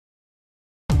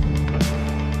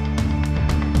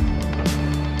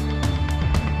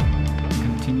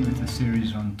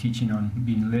series on teaching on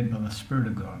being led by the Spirit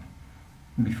of God.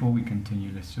 And before we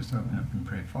continue, let's just open up in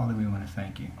prayer. Father, we want to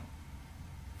thank you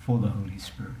for the Holy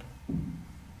Spirit.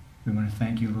 We want to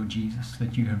thank you, Lord Jesus,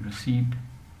 that you have received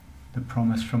the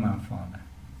promise from our Father,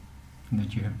 and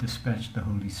that you have dispatched the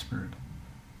Holy Spirit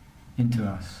into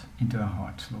us, into our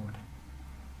hearts, Lord.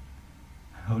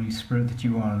 Holy Spirit, that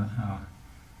you are our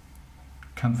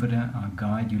comforter, our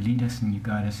guide. You lead us and you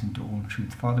guide us into all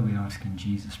truth. Father, we ask in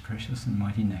Jesus' precious and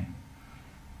mighty name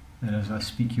that as I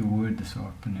speak your word this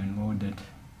afternoon, Lord, that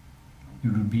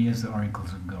you would be as the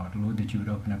oracles of God. Lord, that you would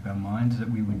open up our minds, that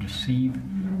we would receive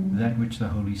that which the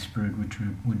Holy Spirit would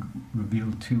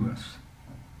reveal to us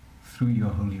through your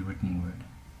holy written word.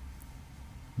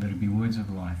 Let it be words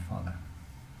of life, Father.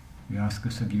 We ask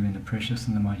this of you in the precious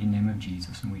and the mighty name of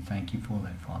Jesus, and we thank you for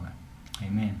that, Father.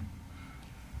 Amen.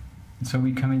 And so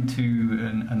we come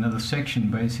into another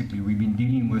section. Basically, we've been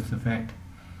dealing with the fact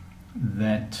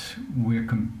that we're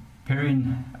comparing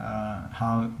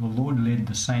how the Lord led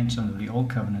the saints under the Old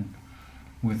Covenant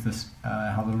with this,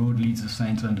 how the Lord leads the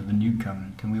saints under the New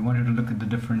Covenant. And we wanted to look at the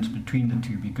difference between the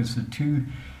two, because the two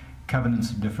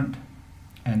covenants are different,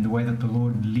 and the way that the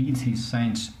Lord leads his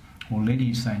saints, or led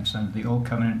his saints under the Old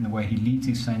Covenant, and the way he leads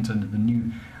his saints under the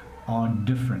New are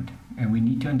different. And we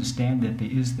need to understand that there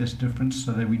is this difference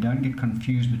so that we don't get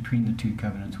confused between the two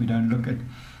covenants. We don't look at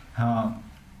how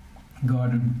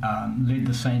God led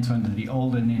the saints under the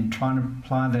Old and then trying to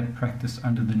apply that practice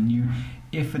under the New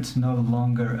if it's no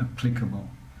longer applicable.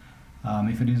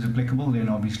 If it is applicable, then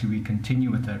obviously we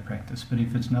continue with that practice. But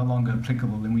if it's no longer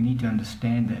applicable, then we need to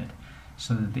understand that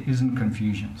so that there isn't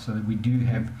confusion, so that we do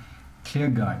have clear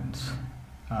guidance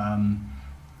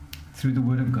through the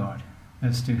Word of God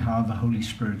as to how the Holy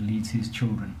Spirit leads his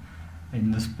children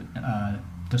in this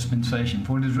dispensation.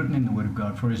 For it is written in the Word of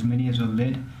God, for as many as are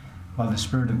led by the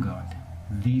Spirit of God,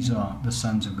 these are the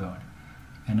sons of God.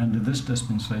 And under this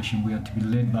dispensation we are to be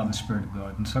led by the Spirit of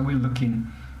God. And so we're looking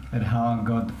at how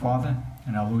God the Father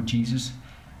and our Lord Jesus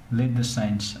led the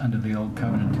saints under the Old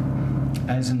Covenant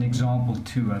as an example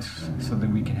to us, so that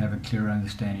we can have a clear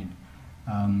understanding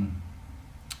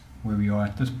where we are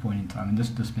at this point in time, in this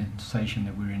dispensation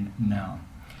that we're in now.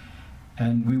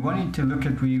 And we wanted to look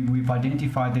at, we've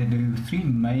identified that there are three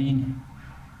main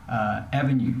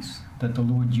avenues that the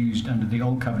Lord used under the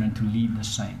Old Covenant to lead the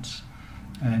saints.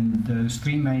 And those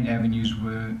three main avenues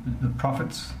were the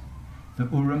prophets, the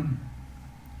Urim,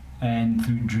 and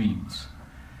through dreams.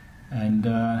 And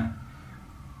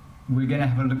we're going to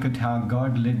have a look at how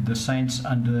God led the saints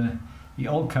under the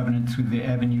Old Covenant through the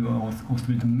avenue or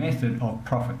through the method of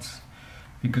prophets,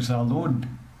 because our Lord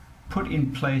put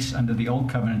in place under the Old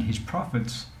Covenant his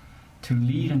prophets to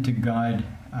lead and to guide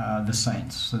the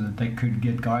saints, so that they could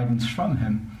get guidance from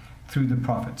him through the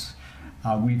prophets.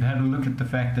 We've had a look at the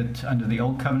fact that under the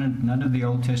Old Covenant, none of the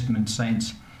Old Testament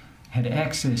saints had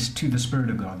access to the Spirit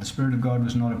of God. The Spirit of God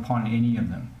was not upon any of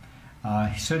them.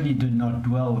 He certainly did not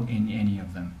dwell in any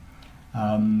of them.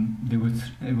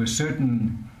 There were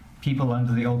certain people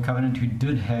under the Old Covenant who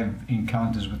did have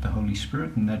encounters with the Holy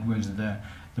Spirit, and that was the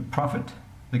prophet,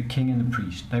 the king, and the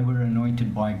priest. They were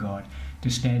anointed by God to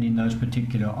stand in those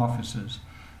particular offices.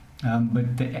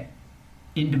 But the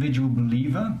individual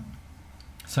believer,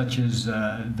 such as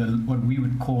what we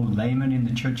would call laymen in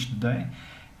the church today,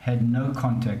 had no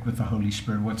contact with the Holy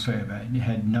Spirit whatsoever. It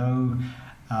had no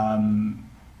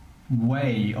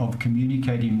way of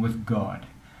communicating with God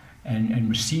and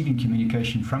receiving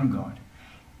communication from God.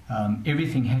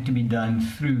 Everything had to be done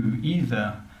through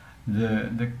either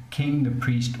the king, the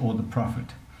priest, or the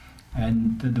prophet.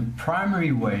 And the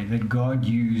primary way that God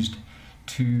used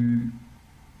to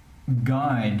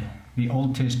guide the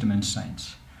Old Testament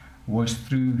saints was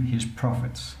through his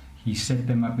prophets. He set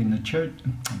them up in the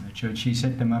church. He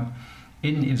set them up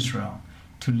in Israel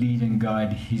to lead and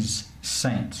guide his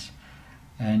saints.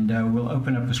 And we'll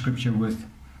open up the scripture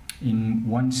in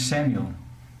 1 Samuel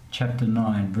chapter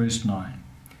 9, verse 9.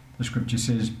 The scripture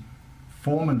says,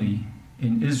 "Formerly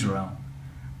in Israel,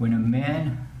 when a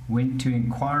man went to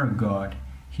inquire of God,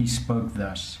 he spoke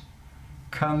thus,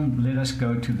 'Come, let us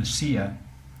go to the seer,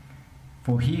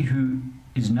 for he who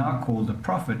is now called a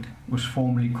prophet was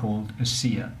formerly called a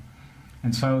seer.'"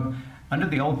 And so under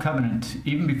the Old Covenant,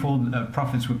 even before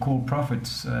prophets were called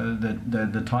prophets,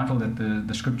 the title that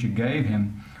the scripture gave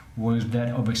him was that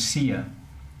of a seer.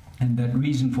 And that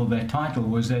reason for that title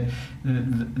was that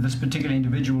this particular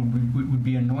individual would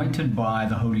be anointed by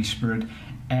the Holy Spirit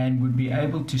and would be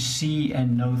able to see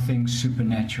and know things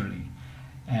supernaturally,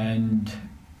 and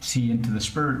see into the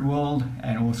spirit world,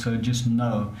 and also just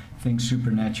know things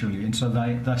supernaturally. And so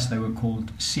thus they were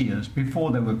called seers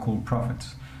before they were called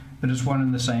prophets. but it's one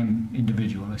and the same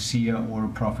individual, a seer or a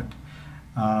prophet.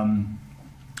 And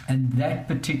that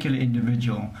particular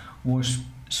individual was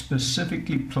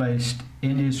specifically placed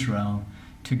in Israel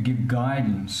to give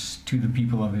guidance to the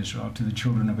people of Israel, to the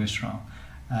children of Israel,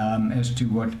 as to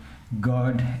what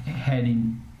God had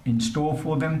in store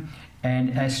for them,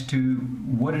 and as to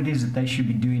what it is that they should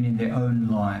be doing in their own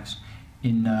lives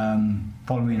in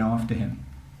following after him.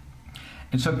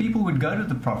 And so people would go to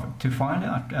the prophet to find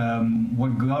out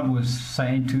what God was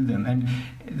saying to them, and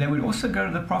they would also go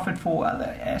to the prophet for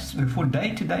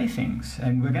day-to-day things.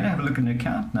 And we're going to have a look at an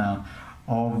account now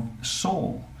of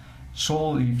Saul.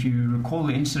 Saul, if you recall,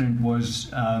 the incident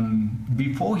was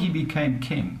before he became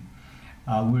king.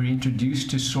 We're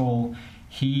introduced to Saul.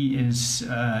 He's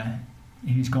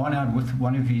gone out with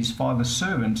one of his father's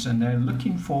servants, and they're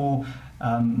looking for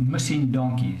missing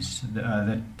donkeys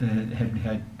that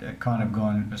had kind of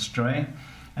gone astray,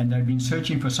 and they'd been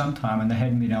searching for some time, and they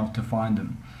hadn't been able to find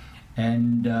them.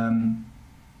 And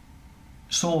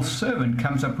Saul's servant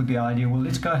comes up with the idea, well,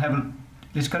 let's go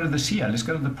to the seer, let's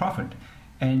go to the prophet,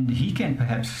 and he can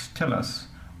perhaps tell us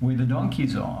where the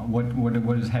donkeys are,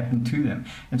 what has happened to them.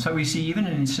 And so we see, even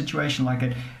in a situation like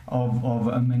it, of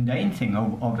a mundane thing,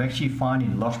 of actually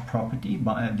finding lost property,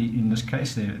 in this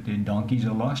case their donkeys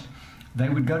are lost, they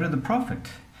would go to the prophet,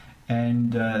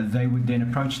 and they would then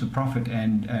approach the prophet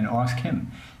and ask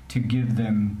him to give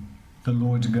them the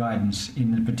Lord's guidance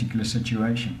in the particular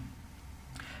situation.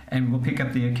 And we'll pick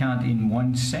up the account in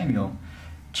 1 Samuel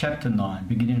chapter 9,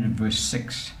 beginning at verse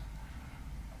 6.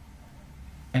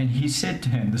 And he said to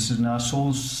him, this is now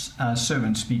Saul's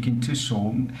servant speaking to Saul,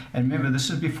 and remember, this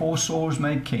is before Saul was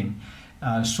made king.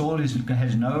 Saul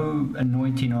has no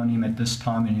anointing on him at this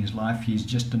time in his life. He's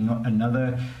just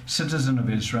another citizen of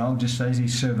Israel, just as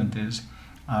his servant is.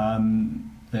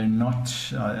 They're not,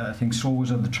 I think Saul was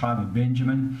of the tribe of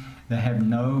Benjamin. They have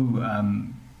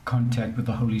no contact with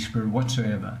the Holy Spirit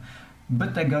whatsoever.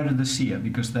 But they go to the seer,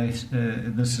 because this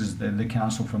is the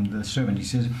counsel from the servant. He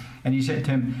says, and he said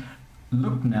to him,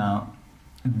 look now,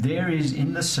 there is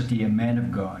in the city a man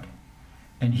of God,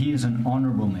 and he is an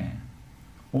honorable man.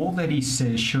 All that he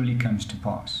says surely comes to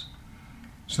pass.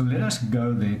 So let us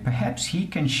go there. Perhaps he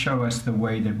can show us the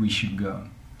way that we should go.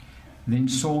 Then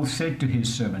Saul said to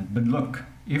his servant, but look,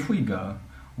 if we go,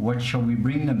 what shall we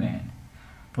bring the man?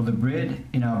 For the bread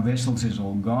in our vessels is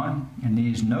all gone, and there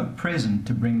is no present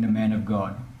to bring the man of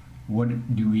God.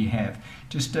 What do we have?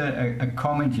 Just a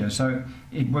comment here. So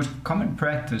it was common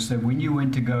practice that when you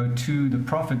went to go to the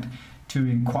prophet to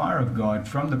inquire of God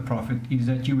from the prophet, is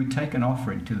that you would take an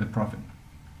offering to the prophet.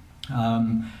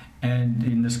 And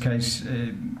in this case,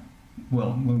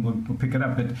 we'll pick it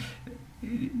up, but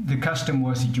the custom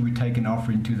was that you would take an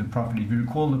offering to the prophet. If you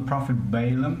recall the prophet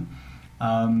Balaam,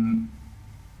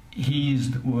 he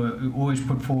is always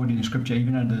put forward in Scripture,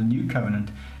 even under the New Covenant,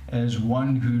 as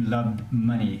one who loved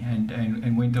money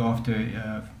and went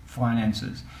after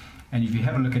finances. And if you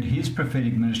have a look at his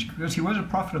prophetic ministry, because he was a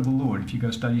prophet of the Lord, if you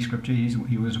go study Scripture,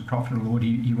 he was a prophet of the Lord.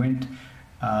 He went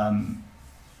down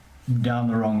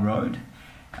the wrong road,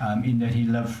 in that he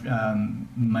loved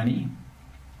money.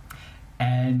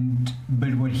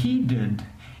 But what he did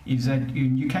is that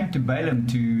when you came to Balaam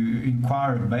to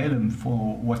inquire of Balaam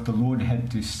for what the Lord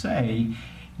had to say,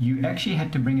 you actually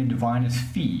had to bring a diviner's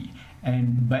fee.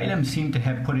 And Balaam seemed to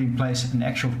have put in place an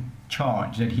actual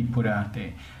charge that he put out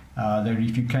there, that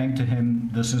if you came to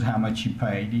him, this is how much you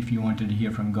paid if you wanted to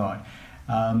hear from God.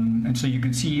 And so you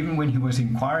could see, even when he was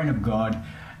inquiring of God,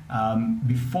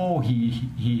 before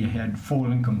he had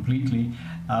fallen completely,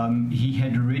 he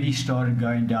had already started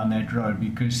going down that road,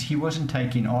 because he wasn't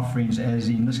taking offerings as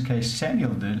in this case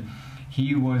Samuel did.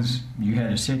 You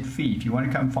had a set fee. If you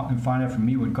want to come and find out from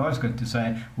me what God's got to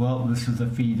say, well, this is the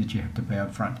fee that you have to pay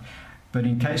up front. But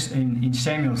in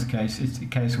Samuel's case, it's the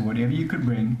case of whatever you could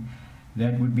bring,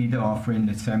 that would be the offering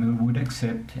that Samuel would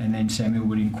accept, and then Samuel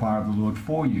would inquire of the Lord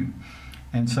for you.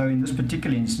 And so in this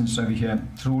particular instance over here,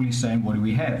 Saul is saying, what do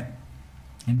we have?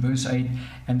 In verse 8,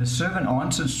 and the servant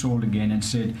answered Saul again and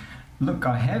said, look,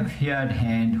 I have here at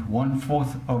hand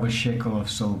 1/4 of a shekel of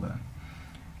silver.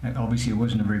 And obviously it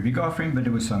wasn't a very big offering, but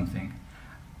it was something.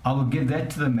 I will give that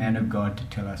to the man of God to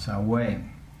tell us our way.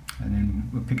 And then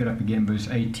we'll pick it up again, verse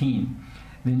 18.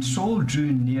 Then Saul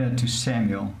drew near to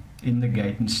Samuel in the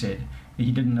gate and said,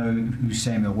 he didn't know who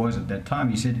Samuel was at that time.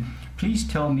 He said, please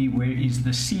tell me, where is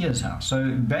the seer's house?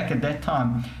 So back at that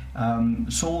time,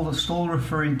 Saul was still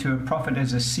referring to a prophet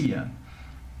as a seer.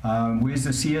 Where's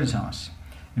the seer's house?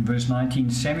 In verse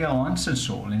 19, Samuel answered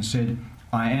Saul and said,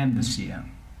 I am the seer.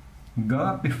 Go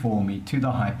up before me to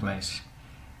the high place,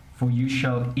 for you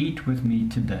shall eat with me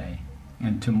today,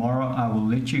 and tomorrow I will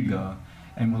let you go,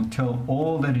 and will tell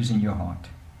all that is in your heart.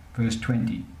 Verse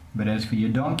 20. But as for your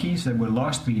donkeys that were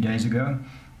lost 3 days ago,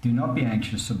 do not be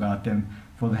anxious about them,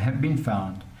 for they have been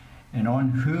found. And on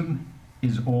whom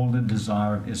is all the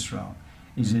desire of Israel?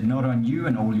 Is it not on you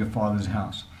and all your father's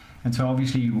house? And so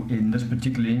obviously in this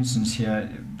particular instance here,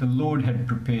 the Lord had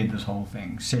prepared this whole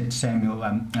thing, set Saul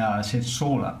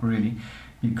up really,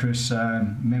 because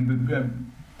remember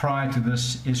prior to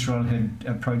this, Israel had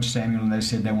approached Samuel and they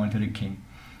said they wanted a king.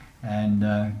 And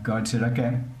God said,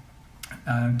 okay,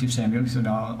 to Samuel, he said,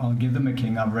 I'll give them a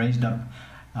king. I've raised up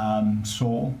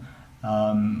Saul.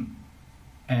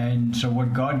 And so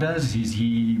what God does is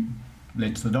he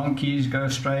lets the donkeys go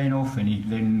straying off, and he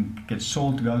then gets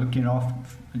Saul to go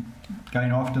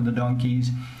going after the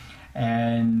donkeys.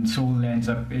 And Saul lands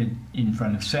up in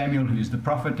front of Samuel, who's the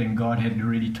prophet, and God had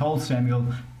already told Samuel,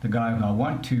 the guy who I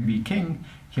want to be king,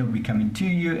 he'll be coming to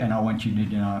you, and I want you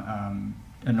to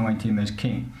anoint him as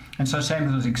king. And so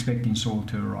Samuel was expecting Saul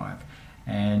to arrive.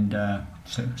 And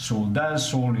so Saul does.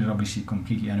 Saul is obviously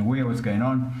completely unaware of what's going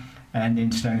on. And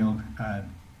then Samuel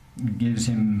gives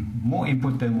him more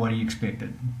input than what he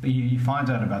expected. He finds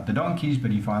out about the donkeys, but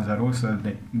he finds out also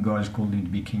that God has called him to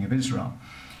be king of Israel.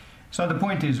 So the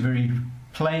point is very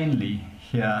plainly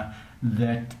here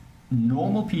that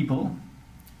normal people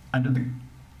under the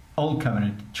Old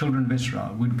Covenant, children of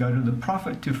Israel, would go to the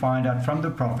prophet to find out from the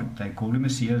prophet, they called him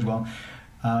Messiah as well,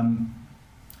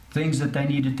 things that they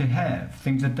needed to have,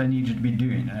 things that they needed to be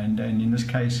doing. And in this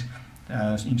case,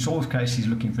 in Saul's case, he's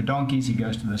looking for donkeys. He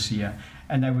goes to the seer,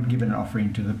 and they would give an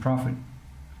offering to the prophet.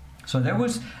 So there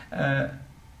was a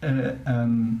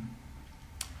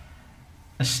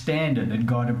standard that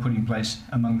God had put in place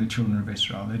among the children of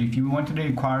Israel, that if you wanted to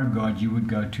inquire of God, you would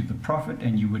go to the prophet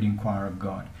and you would inquire of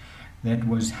God. That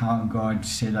was how God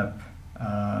set up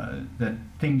that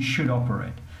things should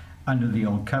operate under the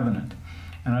Old Covenant.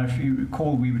 And if you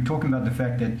recall, we were talking about the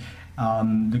fact that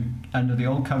under the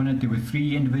Old Covenant there were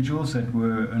 3 individuals that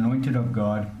were anointed of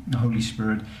God, the Holy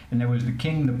Spirit, and there was the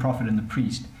king, the prophet, and the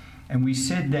priest. And we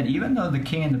said that even though the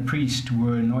king and the priest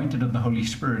were anointed of the Holy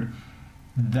Spirit,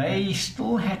 they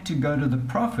still had to go to the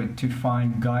prophet to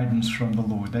find guidance from the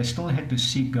Lord. They still had to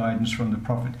seek guidance from the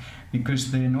prophet,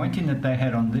 because the anointing that they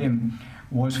had on them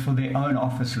was for their own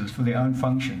offices, for their own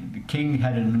function. The king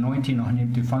had an anointing on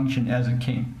him to function as a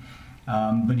king,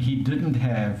 but he didn't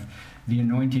have the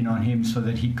anointing on him so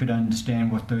that he could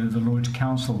understand what the Lord's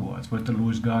counsel was, what the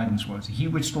Lord's guidance was. He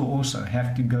would still also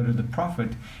have to go to the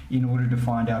prophet in order to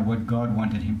find out what God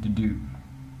wanted him to do.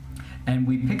 And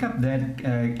we pick up that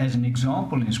as an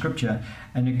example in Scripture,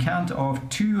 an account of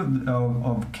two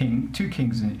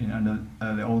kings under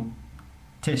the Old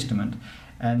Testament,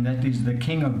 and that is the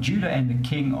king of Judah and the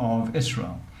king of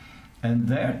Israel. And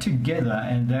they're together,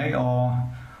 and they are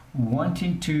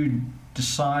wanting to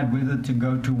decide whether to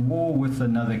go to war with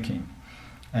another king.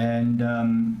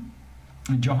 And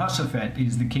Jehoshaphat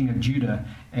is the king of Judah,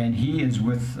 and he is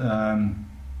with the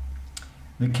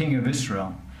king of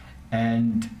Israel.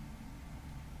 And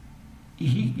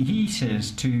he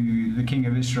says to the king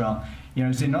of Israel, you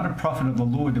know, is there not a prophet of the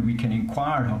Lord that we can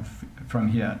inquire of from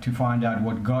here to find out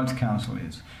what God's counsel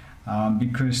is?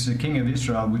 Because the king of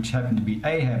Israel, which happened to be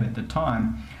Ahab at the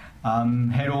time,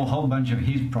 had a whole bunch of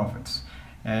his prophets.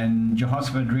 And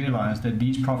Jehoshaphat realized that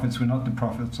these prophets were not the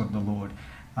prophets of the Lord,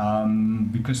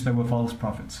 because they were false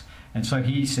prophets. And so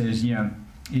he says, you know,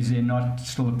 is there not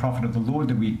still a prophet of the Lord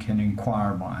that we can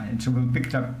inquire by? And so we'll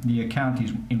pick up the account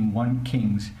is in 1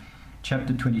 Kings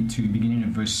chapter 22, beginning at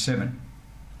verse 7.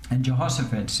 And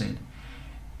Jehoshaphat said,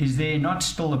 is there not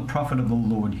still a prophet of the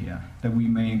Lord here, that we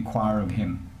may inquire of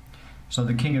him? So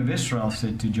the king of Israel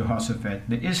said to Jehoshaphat,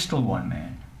 there is still one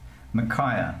man,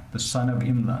 Micaiah, the son of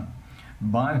Imlah,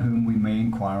 by whom we may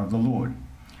inquire of the Lord.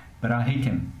 But I hate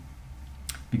him,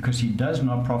 because he does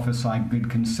not prophesy good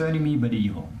concerning me, but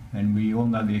evil. And we all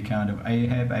know the account of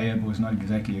Ahab. Ahab was not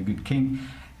exactly a good king,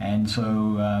 and so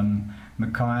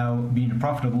Micaiah, being a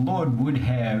prophet of the Lord, would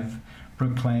have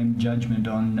proclaimed judgment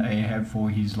on Ahab for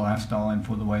his lifestyle and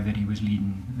for the way that he was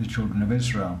leading the children of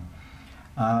Israel.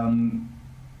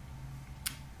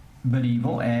 But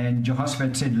evil. And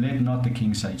Jehoshaphat said, let not the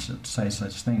king say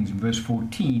such things. In verse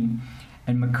 14,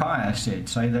 and Micaiah said,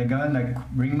 so they go and they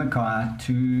bring Micaiah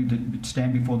to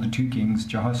stand before the 2 kings,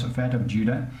 Jehoshaphat of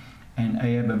Judah and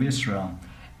Ahab of Israel.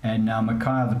 And now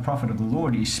Micaiah, the prophet of the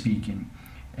Lord, is speaking.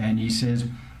 And he says,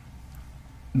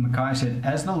 Micaiah said,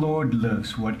 as the Lord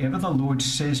lives, whatever the Lord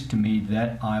says to me,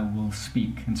 that I will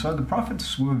speak. And so the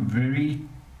prophets were very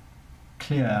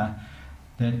clear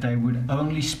that they would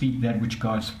only speak that which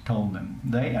God told them.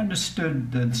 They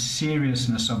understood the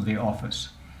seriousness of their office.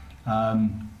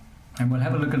 And we'll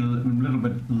have a look at a little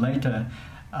bit later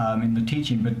in the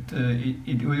teaching, but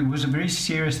it was a very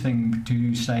serious thing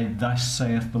to say, "Thus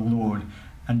saith the Lord,"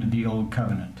 under the old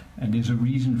covenant. And there's a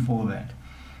reason for that.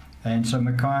 And so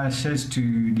Micaiah says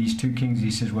to these two kings,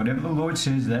 he says, "Whatever the Lord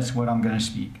says, that's what I'm going to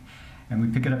speak." And we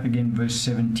pick it up again, verse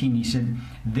 17. He said,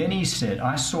 "Then he said,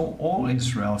 I saw all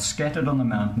Israel scattered on the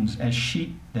mountains as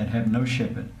sheep that have no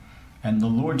shepherd. And the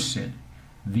Lord said,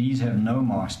 These have no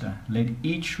master. Let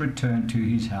each return to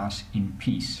his house in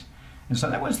peace." And so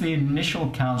that was the initial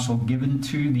counsel given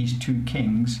to these two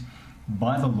kings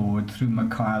by the Lord through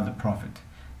Micaiah the prophet,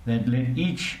 that let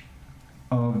each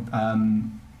of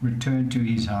return to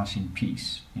his house in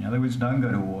peace. In other words, don't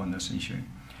go to war on this issue.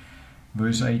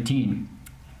 Verse 18.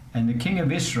 "And the king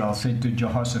of Israel said to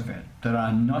Jehoshaphat, Did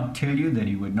I not tell you that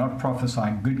he would not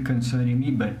prophesy good concerning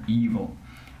me, but evil?"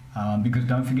 Because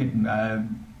don't forget,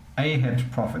 Ahab's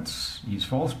prophets, his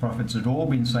false prophets, had all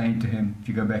been saying to him, if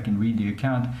you go back and read the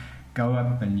account, go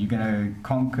up and you're going to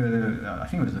conquer, I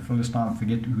think it was the Philistines, I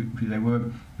forget who they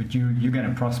were, but you're going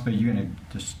to prosper, you're going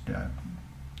to just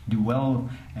do well,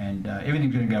 and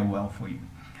everything's going to go well for you.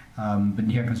 But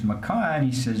here comes Micaiah, and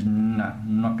he says, no,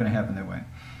 not going to happen that way.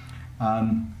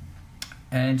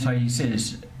 And so he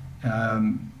says,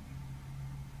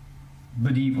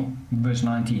 but evil. Verse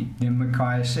 19. "Then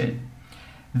Micaiah said,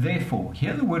 Therefore,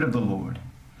 hear the word of the Lord."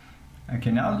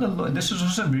 Okay, now this is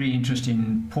also a very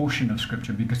interesting portion of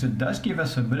Scripture, because it does give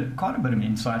us quite a bit of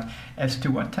insight as to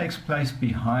what takes place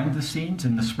behind the scenes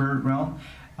in the spirit realm.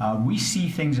 We see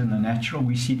things in the natural.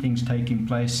 We see things taking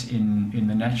place in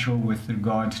the natural with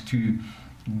regards to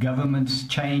governments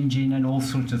changing and all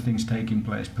sorts of things taking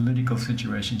place, political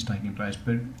situations taking place.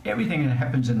 But everything that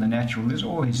happens in the natural, there's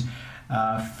always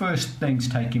first things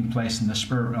taking place in the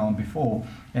spirit realm before,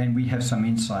 and we have some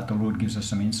insight. The Lord gives us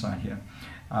some insight here.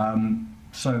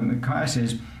 So Micaiah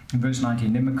says in verse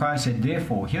 19, "Then Micaiah said,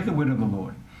 Therefore, hear the word of the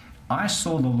Lord. I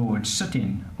saw the Lord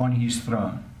sitting on his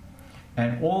throne,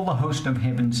 and all the host of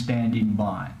heaven standing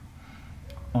by,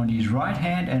 on his right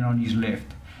hand and on his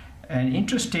left." An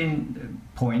interesting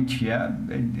point here,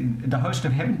 the host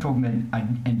of heaven, talking about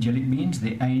angelic beings,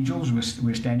 the angels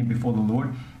were standing before the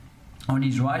Lord on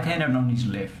his right hand and on his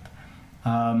left.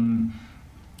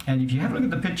 And if you have a look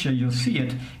at the picture, you'll see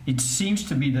it. It seems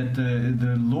to be that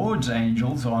the Lord's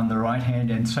angels are on the right hand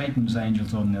and Satan's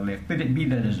angels are on the left. But it be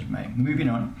that as it may. Moving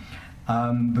on.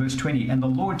 Verse 20. "And the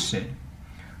Lord said,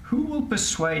 Who will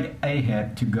persuade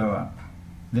Ahab to go up,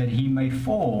 that he may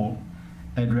fall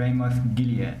at Ramoth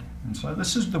Gilead?" And so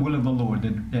this is the will of the Lord,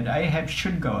 that Ahab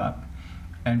should go up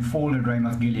and fall at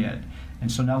Ramoth Gilead.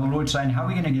 And so now the Lord's saying, how are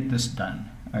we going to get this done?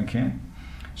 Okay.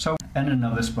 So, and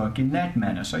another spoke in that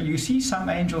manner. So you see some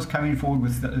angels coming forward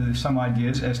with some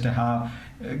ideas as to how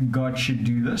God should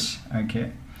do this.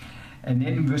 Okay. And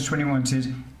then verse 21 says,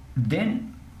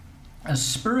 "Then a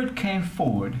spirit came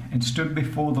forward and stood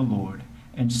before the Lord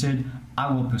and said,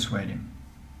 I will persuade him."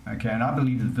 Okay, and I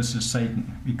believe that this is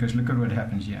Satan, because look at what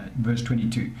happens here. Verse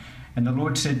 22. "And the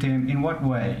Lord said to him, In what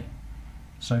way?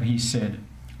 So he said,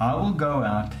 I will go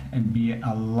out and be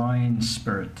a lying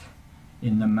spirit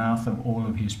in the mouth of all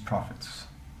of his prophets.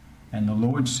 And the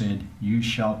Lord said, You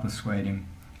shall persuade him,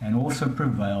 and also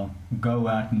prevail. Go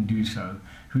out and do so."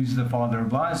 Who's the father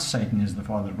of lies? Satan is the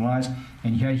father of lies.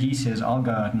 And here he says, I'll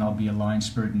go out and I'll be a lying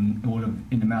spirit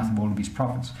in the mouth of all of his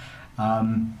prophets.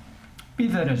 Be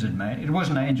that as it may, it was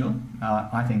an angel.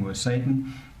 I think it was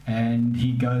Satan. And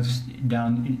he goes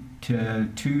down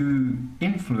to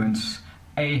influence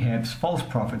Ahab's false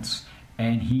prophets,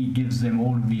 and he gives them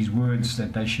all of these words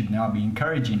that they should now be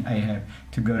encouraging Ahab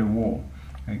to go to war.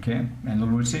 Okay, and the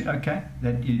Lord said, okay,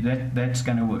 that's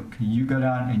going to work. You go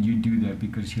down and you do that,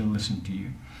 because he'll listen to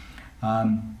you.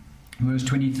 Verse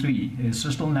 23, it's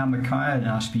still now Micaiah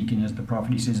now speaking as the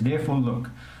prophet. He says, "Therefore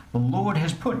look, the Lord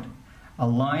has put a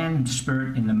lion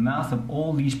spirit in the mouth of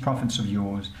all these prophets of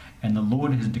yours, and the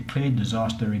Lord has declared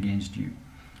disaster against you."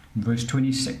 In verse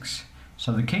 26,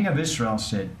 "So the king of Israel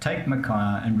said, Take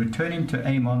Micaiah and return him to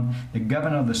Amon, the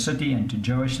governor of the city, and to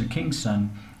Joash the king's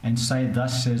son, and say,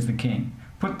 Thus says the king,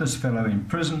 Put this fellow in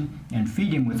prison, and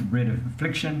feed him with bread of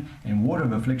affliction and water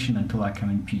of affliction until I come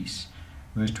in peace."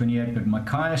 Verse 28, "But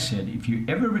Micaiah said, If you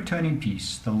ever return in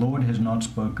peace, the Lord has not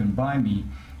spoken by me.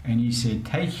 And he said,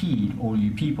 Take heed, all you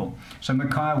people." So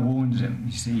Micaiah warns him.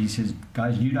 He says,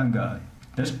 guys, you don't go.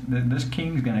 This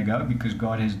king's going to go because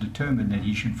God has determined that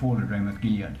he should fall at Ramoth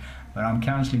Gilead. But I'm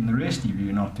counseling the rest of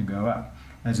you not to go up.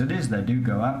 As it is, they do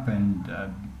go up, and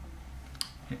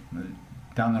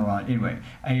down the line. Anyway,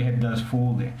 Ahab does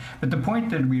fall there. But the point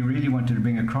that we really wanted to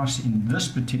bring across in this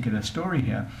particular story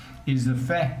here is the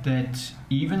fact that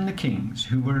even the kings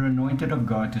who were anointed of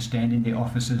God to stand in their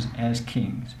offices as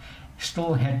kings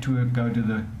still had to go to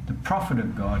the prophet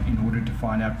of God in order to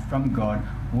find out from God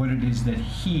what it is that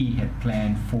he had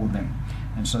planned for them.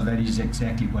 And so that is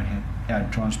exactly what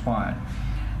had transpired.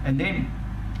 And then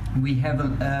we have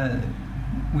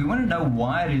we want to know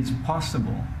why it is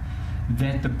possible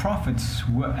that the prophets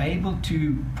were able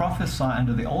to prophesy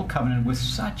under the old covenant with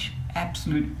such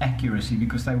absolute accuracy,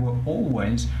 because they were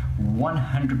always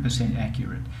 100%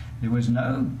 accurate. There was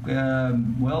no,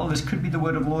 well, this could be the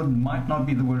word of the Lord, might not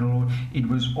be the word of the Lord. It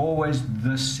was always,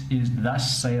 this is,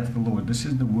 thus saith the Lord. This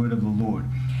is the word of the Lord.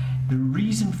 The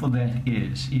reason for that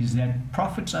is that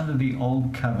prophets under the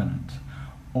old covenant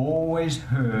always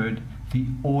heard the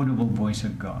audible voice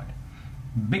of God.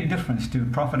 Big difference to a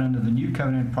prophet under the new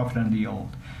covenant, prophet under the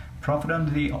old. Prophet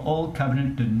under the old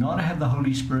covenant did not have the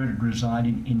Holy Spirit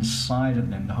residing inside of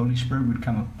them. The Holy Spirit would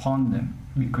come upon them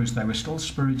because they were still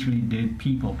spiritually dead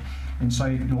people. And so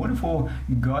in order for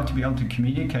God to be able to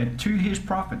communicate to his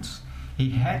prophets,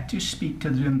 he had to speak to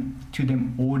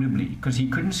them audibly, because he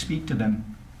couldn't speak to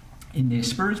them in their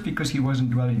spirits because he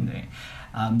wasn't dwelling there.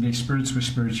 Their spirits were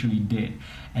spiritually dead.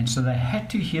 And so they had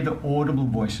to hear the audible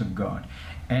voice of God.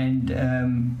 And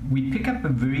we pick up a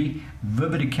very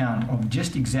vivid account of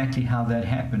just exactly how that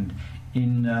happened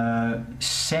in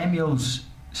Samuel's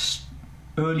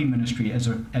early ministry as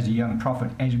a young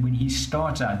prophet, as when he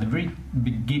starts out, the very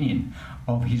beginning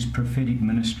of his prophetic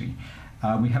ministry.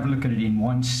 We have a look at it in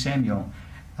 1 Samuel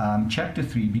chapter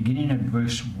 3, beginning at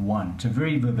verse 1. It's a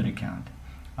very vivid account.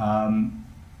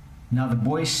 Now the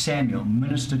boy Samuel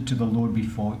ministered to the Lord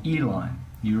before Eli.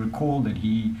 You recall that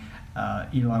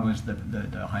Eli was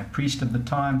the high priest of the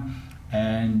time,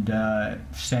 and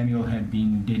Samuel had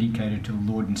been dedicated to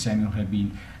the Lord, and Samuel had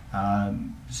been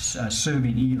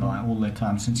serving Eli all that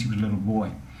time since he was a little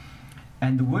boy.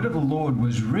 And the word of the Lord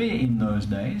was rare in those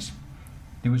days.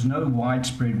 There was no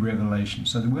widespread revelation,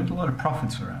 so there weren't a lot of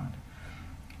prophets around.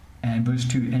 And verse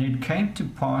 2, and it came to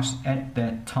pass at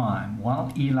that time,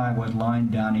 while Eli was lying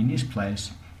down in his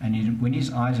place, and when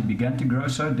his eyes had begun to grow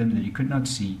so dim that he could not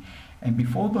see, and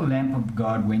before the lamp of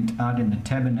God went out in the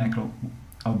tabernacle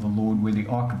of the Lord where the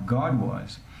ark of God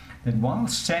was, that while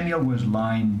Samuel was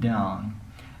lying down,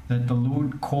 that the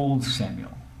Lord called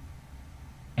Samuel.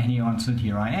 And he answered,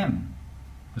 here I am.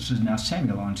 This is now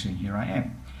Samuel answering, here I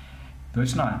am.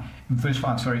 Verse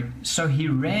 5, sorry. So he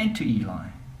ran to Eli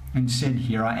and said,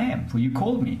 here I am, for you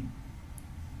called me.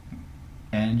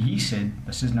 And he said,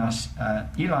 this is now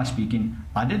Eli speaking,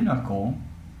 I did not call,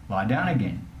 lie down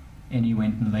again. And he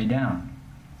went and lay down.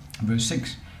 Verse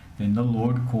 6, then the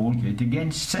Lord called yet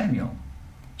again Samuel.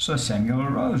 So Samuel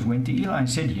arose, went to Eli and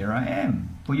said, here I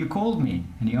am, for you called me.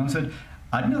 And he answered,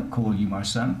 I did not call you, my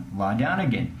son, lie down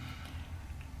again.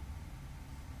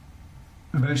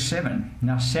 Verse 7,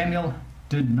 now Samuel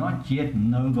did not yet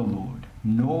know the Lord,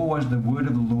 nor was the word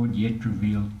of the Lord yet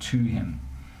revealed to him.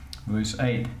 Verse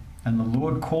 8, and the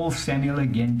Lord called Samuel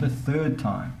again the third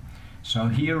time. So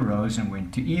he arose and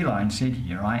went to Eli and said,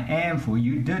 here I am, for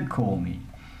you did call me.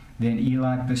 Then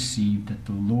Eli perceived that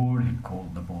the Lord had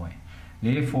called the boy.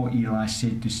 Therefore Eli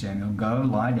said to Samuel, go,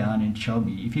 lie down, and it shall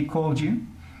be, if he called you,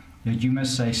 that you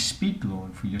must say, speak,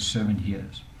 Lord, for your servant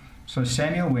hears. So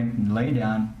Samuel went and lay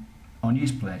down in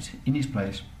his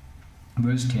place.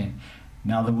 Verse 10,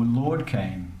 now the Lord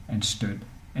came and stood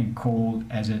and called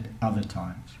as at other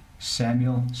times,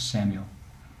 Samuel, Samuel.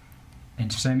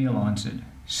 And Samuel answered,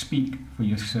 speak, for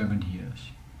your servant hears.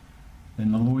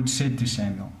 Then the Lord said to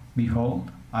Samuel,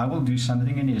 behold, I will do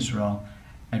something in Israel,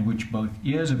 at which both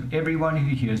ears of everyone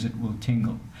who hears it will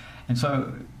tingle. And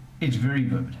so it's very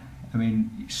vivid. I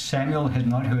mean, Samuel has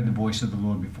not heard the voice of the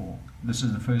Lord before. This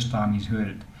is the first time he's heard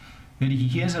it. But he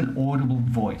hears an audible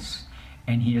voice,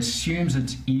 and he assumes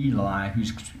it's Eli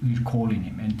who's calling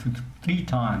him. And 3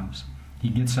 times he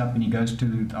gets up and he goes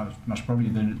to most probably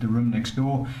the room next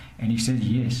door, and he says,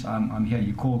 yes, I'm here,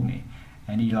 you called me.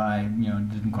 And Eli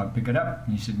didn't quite pick it up,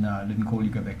 and he said, no, I didn't call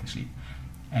you, go back to sleep.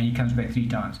 And he comes back 3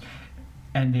 times.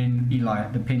 And then Eli,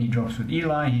 the penny drops with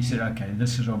Eli. He said, okay,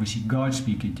 this is obviously God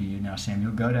speaking to you. Now,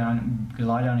 Samuel, go down,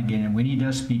 lie down again, and when he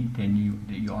does speak, then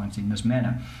you answer in this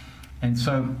manner. And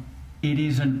so it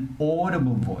is an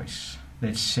audible voice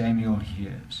that Samuel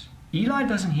hears. Eli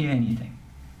doesn't hear anything,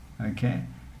 okay?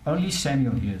 Only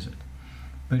Samuel hears it.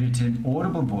 But it's an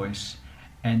audible voice,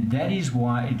 and that is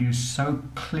why it is so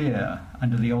clear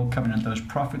under the Old Covenant. Those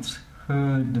prophets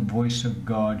heard the voice of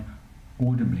God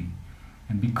audibly.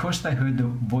 And because they heard the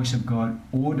voice of God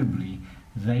audibly,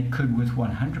 they could with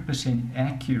 100%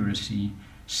 accuracy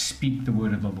speak the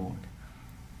word of the Lord.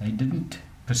 They didn't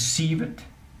perceive it.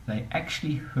 They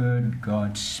actually heard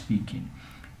God speaking.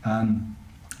 And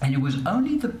it was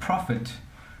only the prophet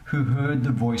who heard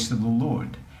the voice of the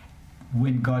Lord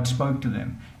when God spoke to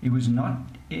them. It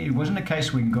wasn't a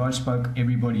case when God spoke,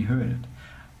 everybody heard it.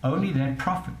 Only that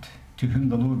prophet to whom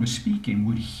the Lord was speaking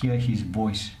would hear his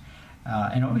voice.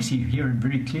 And obviously hear it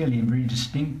very clearly and very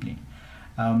distinctly.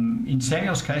 In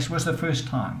Samuel's case, it was the first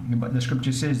time. But the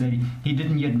scripture says that he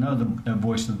didn't yet know the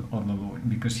voice of the Lord,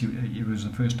 because it was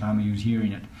the first time he was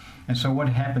hearing it. And so what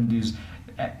happened is,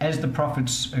 as the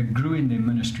prophets grew in their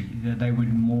ministry, they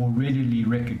would more readily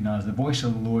recognize the voice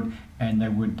of the Lord, and they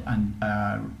would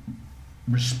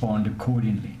respond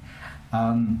accordingly.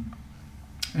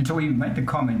 And so we made the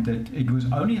comment that it was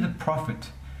only the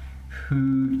prophet to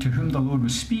whom the Lord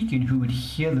was speaking who would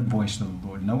hear the voice of the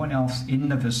Lord. No one else in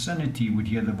the vicinity would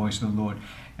hear the voice of the Lord.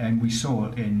 And we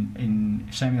saw in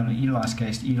Samuel and Eli's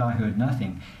case, Eli heard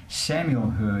nothing.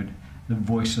 Samuel heard the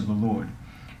voice of the Lord.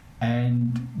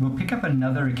 And we'll pick up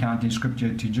another account in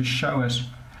Scripture to just show us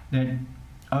that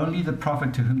only the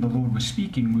prophet to whom the Lord was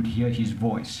speaking would hear his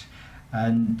voice.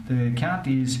 And the account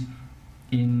is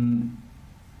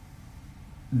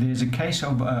there's a case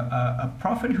of a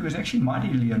prophet who was actually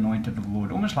mightily anointed of the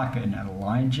Lord, almost like an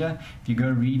Elijah. If you go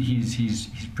read his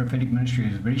prophetic ministry,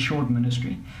 it was a very short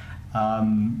ministry,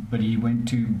 but he went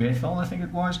to Bethel, I think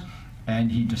it was,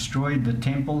 and he destroyed the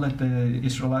temple that the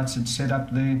Israelites had set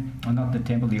up there, or not the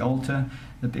temple, the altar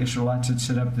that the Israelites had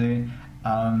set up there,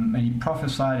 and he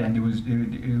prophesied, and it was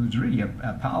really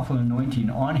a powerful anointing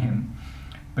on him.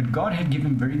 But God had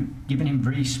given him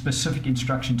very specific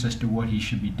instructions as to what he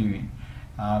should be doing.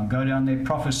 Go down there,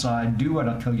 prophesy, do what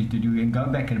I tell you to do, and go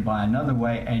back and by another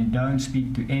way, and don't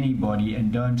speak to anybody,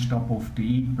 and don't stop off to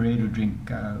eat bread or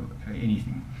drink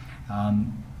anything.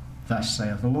 Thus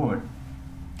saith the Lord.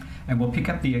 And we'll pick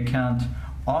up the account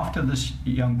after this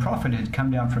young prophet had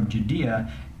come down from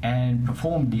Judea and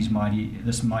performed this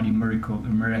mighty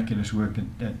miraculous work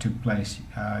that took place.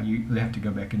 You'll have to go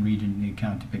back and read in the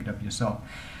account to pick it up yourself.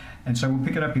 And so we'll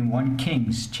pick it up in 1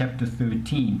 Kings chapter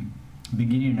 13.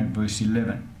 Beginning at verse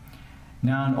 11.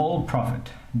 Now an old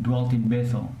prophet dwelt in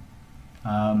Bethel,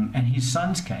 and his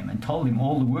sons came and told him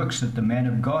all the works that the man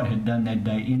of God had done that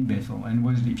day in Bethel. And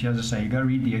was, if you have to say, go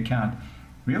read the account,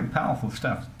 real powerful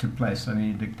stuff took place. I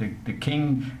mean, the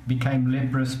king became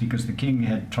leprous because the king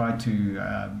had tried to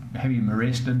have him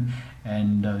arrested,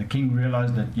 and the king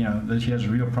realized that, that he has a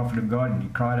real prophet of God, and he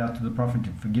cried out to the prophet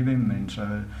to forgive him, and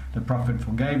so the prophet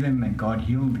forgave him, and God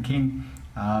healed the king.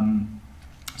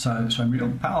 So some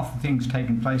real powerful things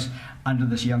taking place under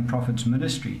this young prophet's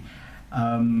ministry.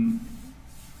 And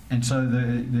so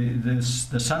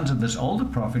the sons of this older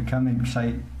prophet come and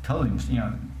tell him,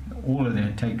 all of that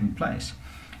had taken place.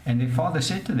 And their father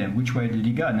said to them, which way did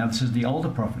he go? Now this is the older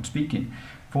prophet speaking.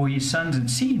 For his sons had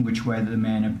seen which way the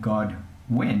man of God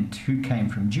went, who came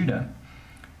from Judah.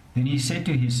 Then he said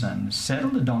to his sons, saddle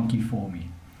the donkey for me.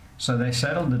 So they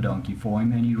saddled the donkey for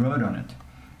him, and he rode on it,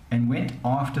 and went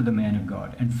after the man of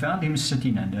God, and found him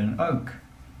sitting under an oak.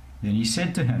 Then he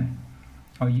said to him,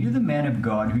 are you the man of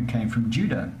God who came from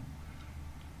Judah?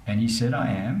 And he said,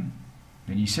 I am.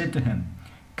 Then he said to him,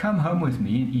 come home with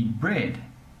me and eat bread.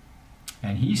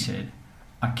 And he said,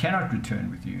 I cannot return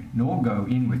with you, nor go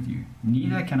in with you,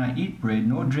 neither can I eat bread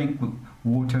nor drink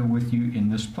water with you in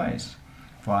this place.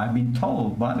 For I have been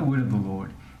told by the word of the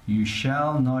Lord, you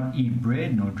shall not eat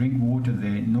bread nor drink water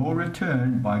there, nor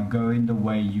return by going the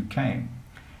way you came.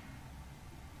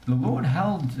 The Lord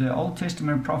held the Old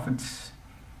Testament prophets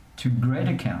to great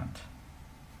account.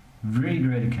 Very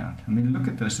great account. I mean, look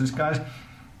at this. This guy's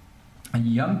a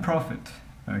young prophet,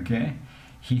 okay?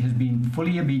 He has been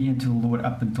fully obedient to the Lord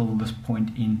up until this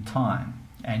point in time.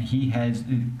 And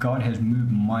God has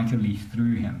moved mightily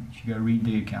through him. If you go read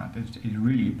the account, it's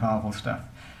really powerful stuff.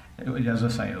 As I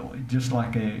say, just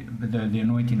like the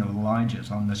anointing of Elijah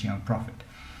is on this young prophet.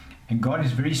 And God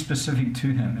is very specific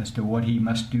to him as to what he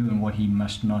must do and what he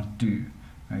must not do.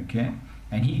 Okay?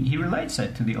 And he relates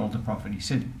that to the older prophet. He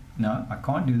said, no, I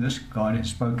can't do this. God has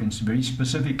spoken very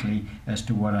specifically as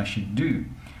to what I should do.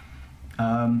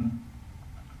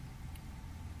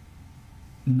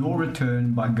 Nor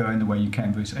return by going the way you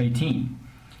came. Verse 18.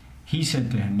 He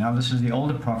said to him, now this is the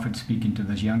older prophet speaking to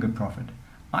this younger prophet,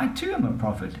 I too am a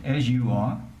prophet, as you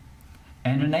are,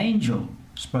 and an angel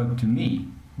spoke to me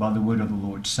by the word of the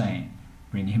Lord, saying,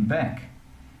 bring him back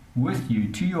with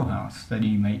you to your house, that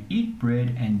he may eat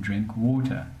bread and drink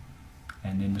water.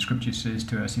 And then the scripture says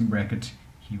to us in brackets,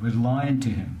 he was lying to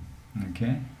him.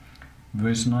 Okay?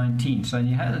 Verse 19. So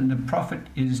the prophet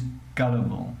is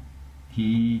gullible.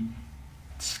 he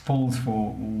falls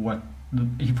for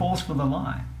the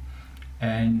lie,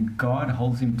 and God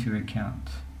holds him to account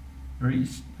very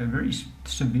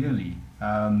severely.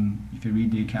 If you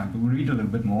read the account, but we'll read a little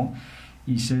bit more.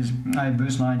 He says,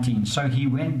 verse 19, so he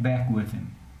went back with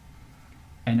him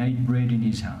and ate bread in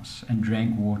his house and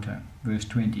drank water. Verse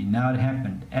 20, now it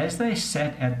happened, as they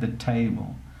sat at the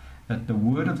table, that the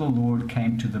word of the Lord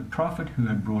came to the prophet who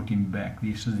had brought him back.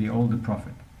 This is the older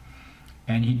prophet.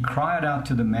 And he cried out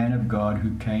to the man of God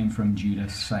who came from Judah,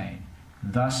 saying,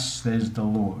 thus says the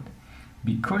Lord,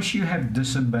 because you have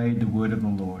disobeyed the word of the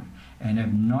Lord, and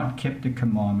have not kept the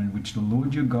commandment which the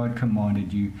Lord your God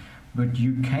commanded you, but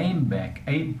you came back,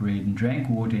 ate bread, and drank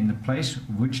water in the place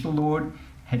which the Lord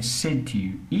had said to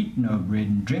you, eat no bread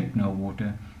and drink no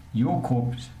water, your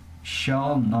corpse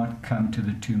shall not come to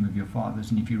the tomb of your fathers.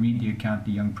 And if you read the account,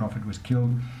 the young prophet was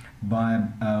killed by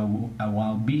a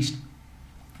wild beast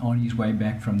on his way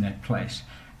back from that place.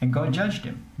 And God judged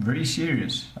him. Very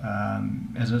serious.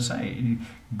 As I say,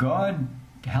 God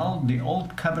held the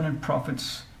old covenant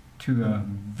prophets to a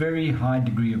very high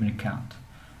degree of an account.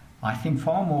 I think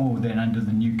far more than under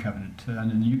the new covenant.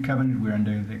 Under the new covenant, we're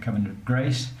under the covenant of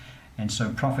grace, and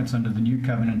so prophets under the new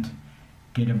covenant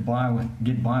get by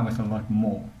with a lot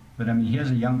more. But I mean, here's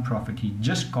a young prophet. He'd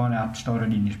just gone out,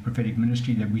 started in his prophetic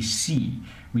ministry that we see.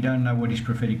 We don't know what his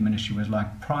prophetic ministry was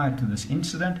like prior to this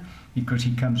incident, because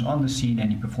he comes on the scene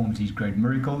and he performs these great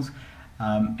miracles.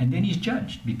 And then he's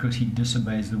judged because he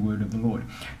disobeys the word of the Lord.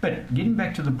 But getting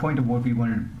back to the point of what we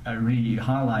want to really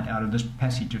highlight out of this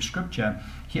passage of Scripture,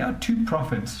 here are two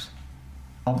prophets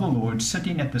of the Lord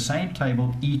sitting at the same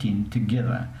table eating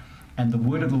together. And the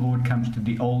word of the Lord comes to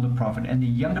the older prophet, and the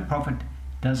younger prophet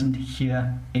doesn't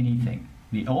hear anything.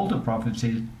 The older prophet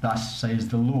says, thus says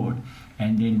the Lord,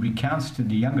 and then recounts to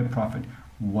the younger prophet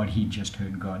what he just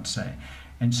heard God say.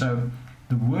 And so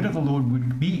the word of the Lord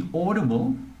would be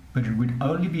audible, but it would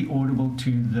only be audible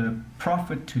to the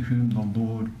prophet to whom the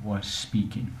Lord was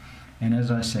speaking. And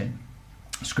as I said,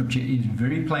 Scripture is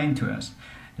very plain to us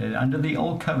that under the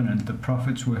Old Covenant, the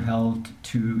prophets were held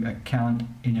to account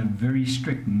in a very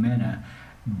strict manner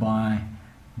by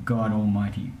God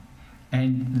Almighty.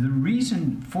 And the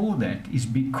reason for that is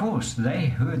because they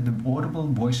heard the audible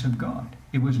voice of God.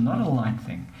 It was not a light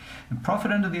thing. The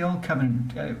prophet under the Old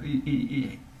Covenant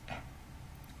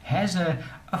has a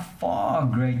far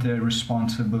greater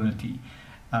responsibility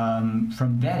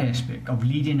from that aspect of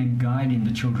leading and guiding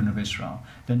the children of Israel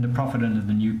than the prophet under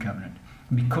the New Covenant.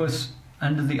 Because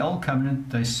under the Old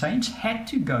Covenant, the saints had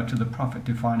to go to the prophet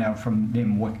to find out from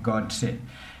them what God said.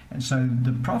 And so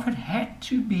the prophet had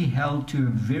to be held to a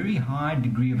very high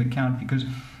degree of account, because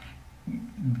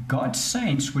God's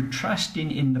saints were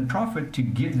trusting in the prophet to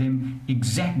give them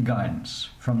exact guidance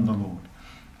from the Lord.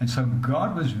 And so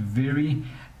God was very,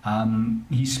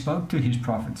 he spoke to his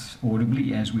prophets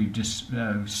audibly, as we've just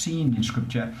seen in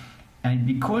Scripture. And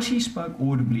because he spoke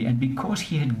audibly, and because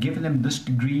he had given them this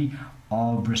degree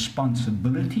of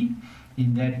responsibility,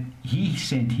 in that he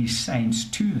sent his saints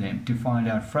to them to find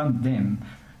out from them,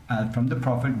 from the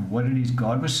prophet, what it is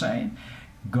God was saying,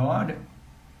 God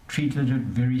treated it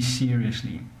very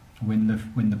seriously when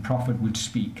the prophet would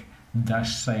speak,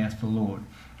 thus saith the Lord.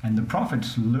 And the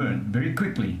prophets learned very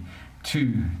quickly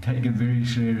to take it very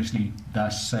seriously,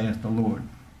 thus saith the Lord.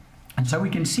 And so we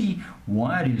can see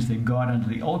why it is that God under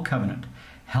the Old Covenant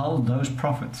held those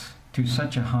prophets to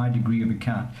such a high degree of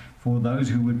account for those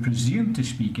who would presume to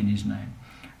speak in his name.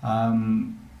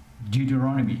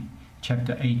 Deuteronomy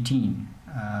chapter 18,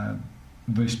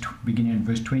 beginning in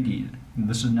verse 20. And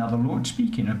this is now the Lord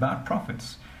speaking about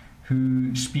prophets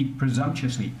who speak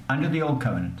presumptuously under the Old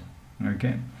Covenant.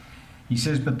 Okay? He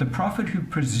says, but the prophet who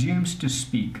presumes to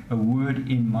speak a word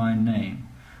in my name,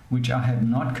 which I have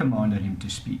not commanded him to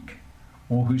speak,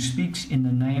 or who speaks in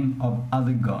the name of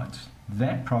other gods,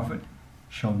 that prophet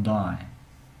shall die.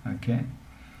 Okay?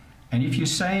 And if you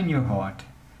say in your heart,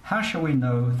 how shall we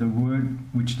know the word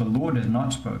which the Lord has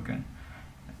not spoken?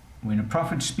 When a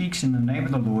prophet speaks in the name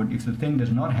of the Lord, if the thing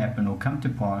does not happen or come to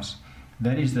pass,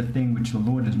 that is the thing which the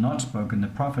Lord has not spoken. The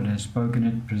prophet has spoken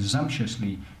it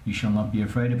presumptuously. You shall not be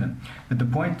afraid of him. But the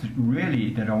point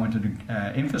really that I wanted to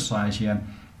emphasize here,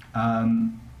 the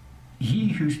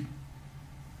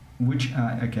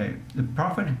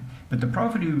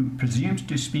prophet who presumes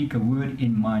to speak a word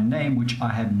in my name, which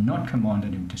I have not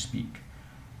commanded him to speak.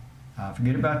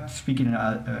 Forget about speaking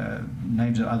in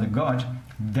names of other gods.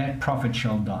 That prophet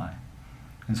shall die.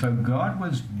 And so God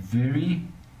was very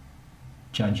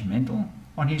judgmental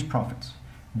on his prophets,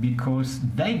 because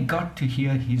they got to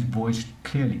hear his voice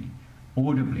clearly,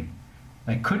 audibly.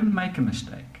 They couldn't make a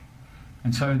mistake.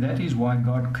 And so that is why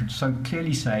God could so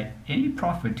clearly say, any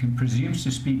prophet who presumes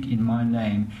to speak in my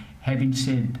name, having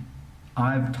said,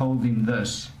 I've told him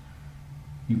this,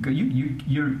 you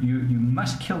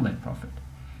must kill that prophet.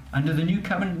 Under the new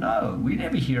covenant, no, we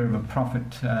never hear of a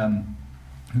prophet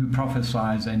who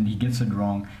prophesies and he gets it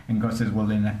wrong, and God says, well,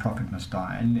 then that prophet must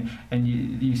die. And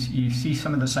you see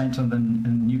some of the saints in the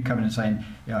new covenant saying,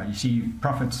 yeah, you see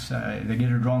prophets, they get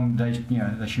it wrong,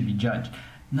 they should be judged.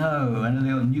 No, under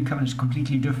the new covenant is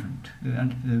completely different.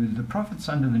 The prophets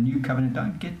under the new covenant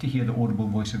don't get to hear the audible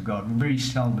voice of God. Very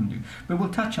seldom do. But we'll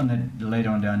touch on that later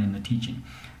on down in the teaching.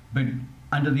 But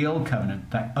under the old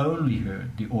covenant, they only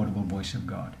heard the audible voice of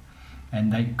God.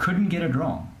 And they couldn't get it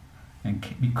wrong. And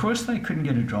because they couldn't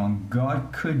get it wrong,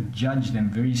 God could judge them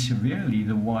very severely,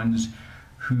 the ones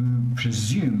who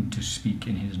presumed to speak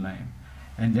in his name.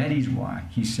 And that is why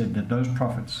he said that those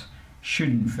prophets should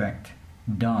in fact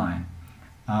die.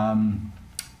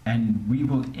 And we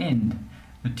will end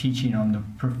the teaching on the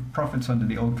prophets under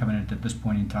the Old Covenant at this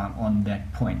point in time on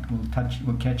that point.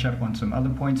 We'll catch up on some other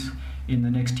points in the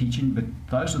next teaching, but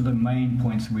those are the main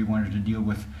points that we wanted to deal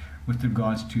with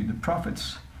regards to the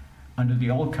prophets under the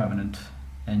Old Covenant,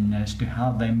 and as to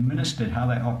how they ministered, how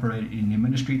they operated in their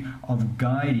ministry of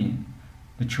guiding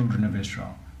the children of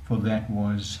Israel, for that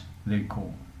was their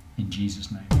call. In Jesus'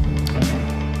 name.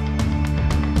 Amen.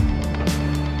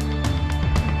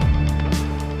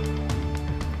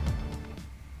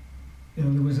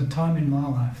 There was a time in my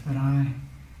life that I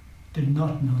did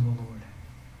not know the Lord.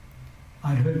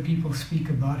 I'd heard people speak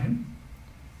about him,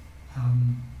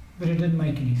 but it didn't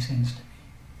make any sense to me.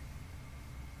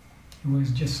 It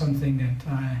was just something that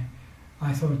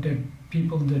I thought that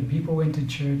people did. People went to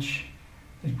church.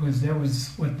 That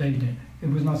was what they did. It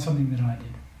was not something that I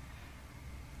did.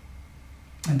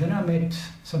 And then I met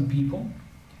some people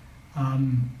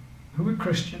who were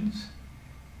Christians,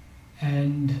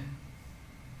 and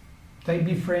they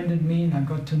befriended me, and I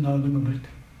got to know them a bit.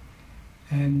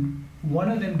 And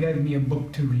one of them gave me a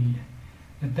book to read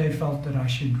that they felt that I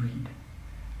should read.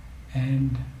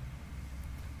 And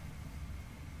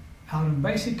out of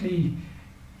basically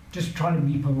just trying to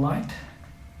be polite,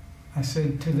 I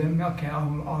said to them, okay,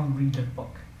 I'll read that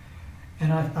book.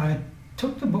 And I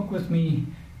took the book with me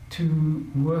to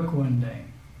work one day,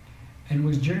 and it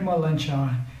was during my lunch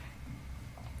hour,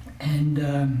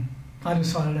 and I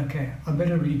decided, okay, I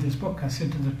better read this book. I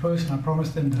said to the person, I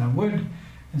promised them that I would,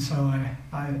 and so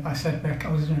I sat back.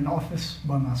 I was in an office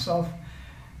by myself,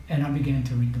 and I began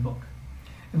to read the book.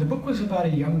 And the book was about a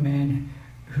young man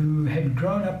who had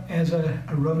grown up as a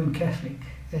Roman Catholic,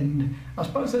 and I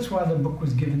suppose that's why the book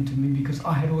was given to me, because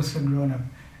I had also grown up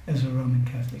as a Roman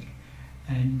Catholic.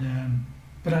 And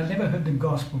but I'd never heard the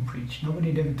gospel preached.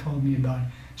 Nobody had ever told me about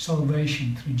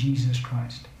salvation through Jesus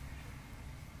Christ.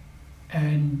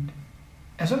 And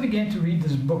as I began to read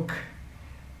this book,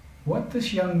 what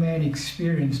this young man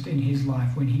experienced in his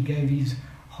life when he gave his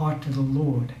heart to the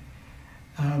Lord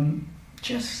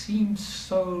just seemed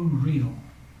so real.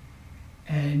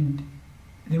 And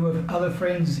there were other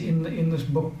friends in this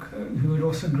book who had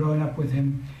also grown up with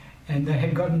him, and they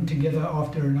had gotten together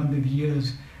after a number of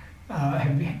years,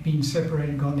 had been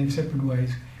separated, gone their separate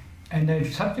ways, and they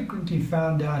subsequently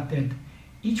found out that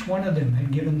each one of them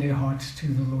had given their hearts to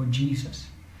the Lord Jesus.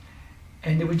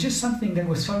 And there was just something that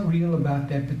was so real about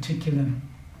that particular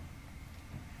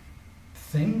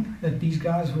thing that these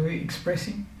guys were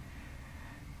expressing.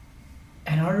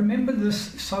 And I remember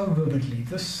this so vividly.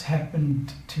 This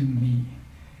happened to me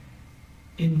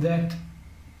in that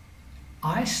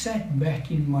I sat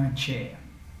back in my chair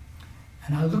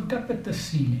and I looked up at the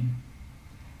ceiling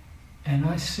and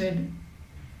I said,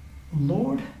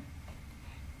 Lord,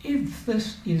 if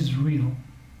this is real,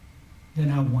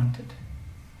 then I want it.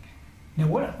 Now,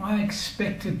 what I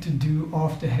expected to do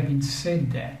after having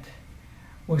said that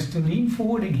was to lean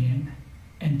forward again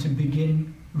and to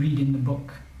begin reading the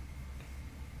book.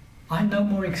 I no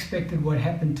more expected what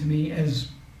happened to me as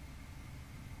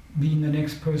being the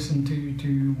next person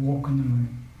to walk on the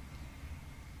moon.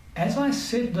 As I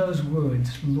said those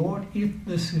words, Lord, if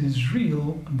this is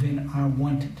real, then I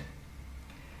want it.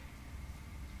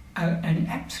 An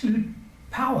absolute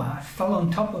power fell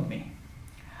on top of me.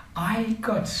 I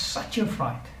got such a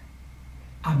fright.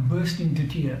 I burst into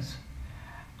tears.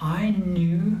 I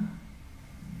knew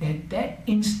that that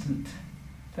instant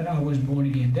that I was born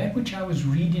again, that which I was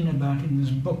reading about in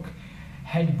this book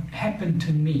had happened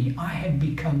to me. I had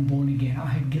become born again. I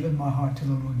had given my heart to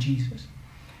the Lord Jesus.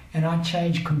 And I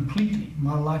changed completely.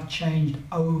 My life changed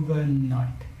overnight.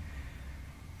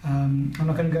 I'm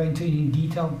not going to go into any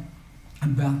detail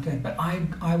about that, but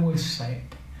I was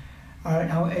saved.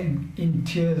 In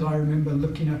tears, I remember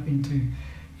looking up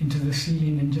into the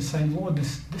ceiling and just saying, Lord,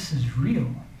 this is real.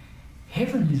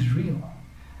 Heaven is real.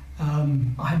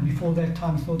 I had before that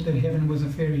time thought that heaven was a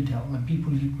fairy tale that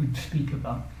people would speak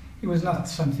about. It was not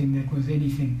something that was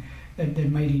anything that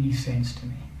made any sense to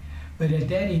me. But at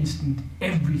that instant,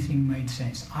 everything made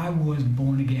sense. I was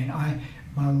born again.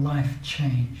 My life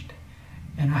changed.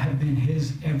 And I have been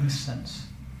His ever since.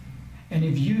 And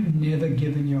if you've never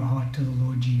given your heart to the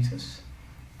Lord Jesus,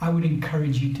 I would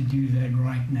encourage you to do that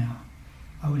right now.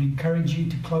 I would encourage you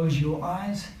to close your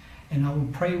eyes, and I will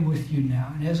pray with you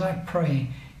now. And as I pray,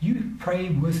 you pray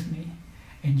with me,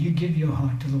 and you give your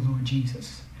heart to the Lord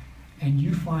Jesus, and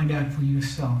you find out for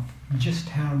yourself just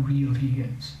how real He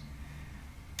is.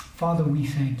 Father, we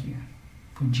thank you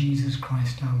for Jesus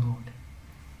Christ our Lord.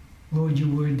 Lord, your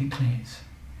word declares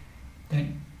that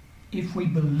if we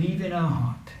believe in our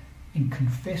heart and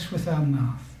confess with our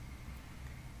mouth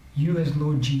you as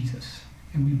Lord Jesus,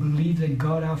 and we believe that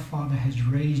God our Father has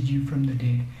raised you from the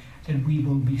dead, that we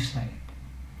will be saved.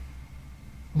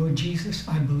 Lord Jesus,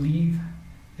 I believe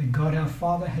that God our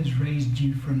Father has raised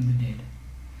you from the dead.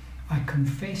 I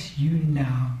confess you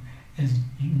now as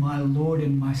my Lord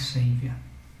and my Savior.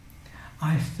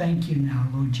 I thank you now,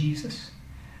 Lord Jesus,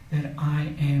 that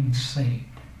I am saved.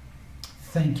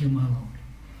 Thank you, my Lord.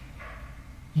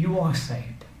 You are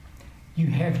saved. You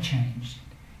have changed.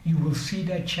 You will see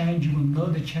that change. You will know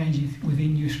the change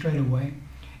within you straight away,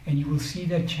 and you will see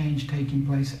that change taking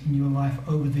place in your life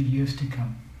over the years to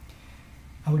come.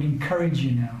 I would encourage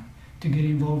you now to get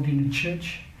involved in a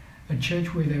church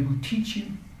where they will teach you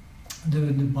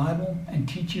the Bible and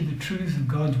teach you the truths of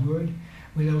God's Word,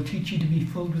 where they will teach you to be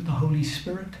filled with the Holy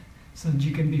Spirit, so that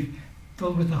you can be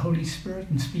filled with the Holy Spirit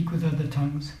and speak with other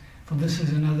tongues. For this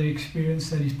is another experience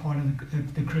that is part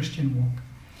of the Christian walk.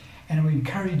 And I would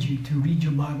encourage you to read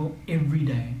your Bible every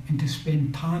day and to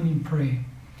spend time in prayer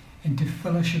and to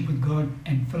fellowship with God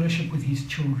and fellowship with His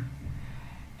children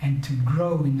and to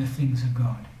grow in the things of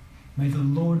God. May the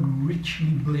Lord richly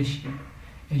bless you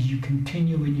as you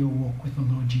continue in your walk with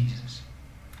the Lord Jesus.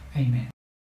 Amen.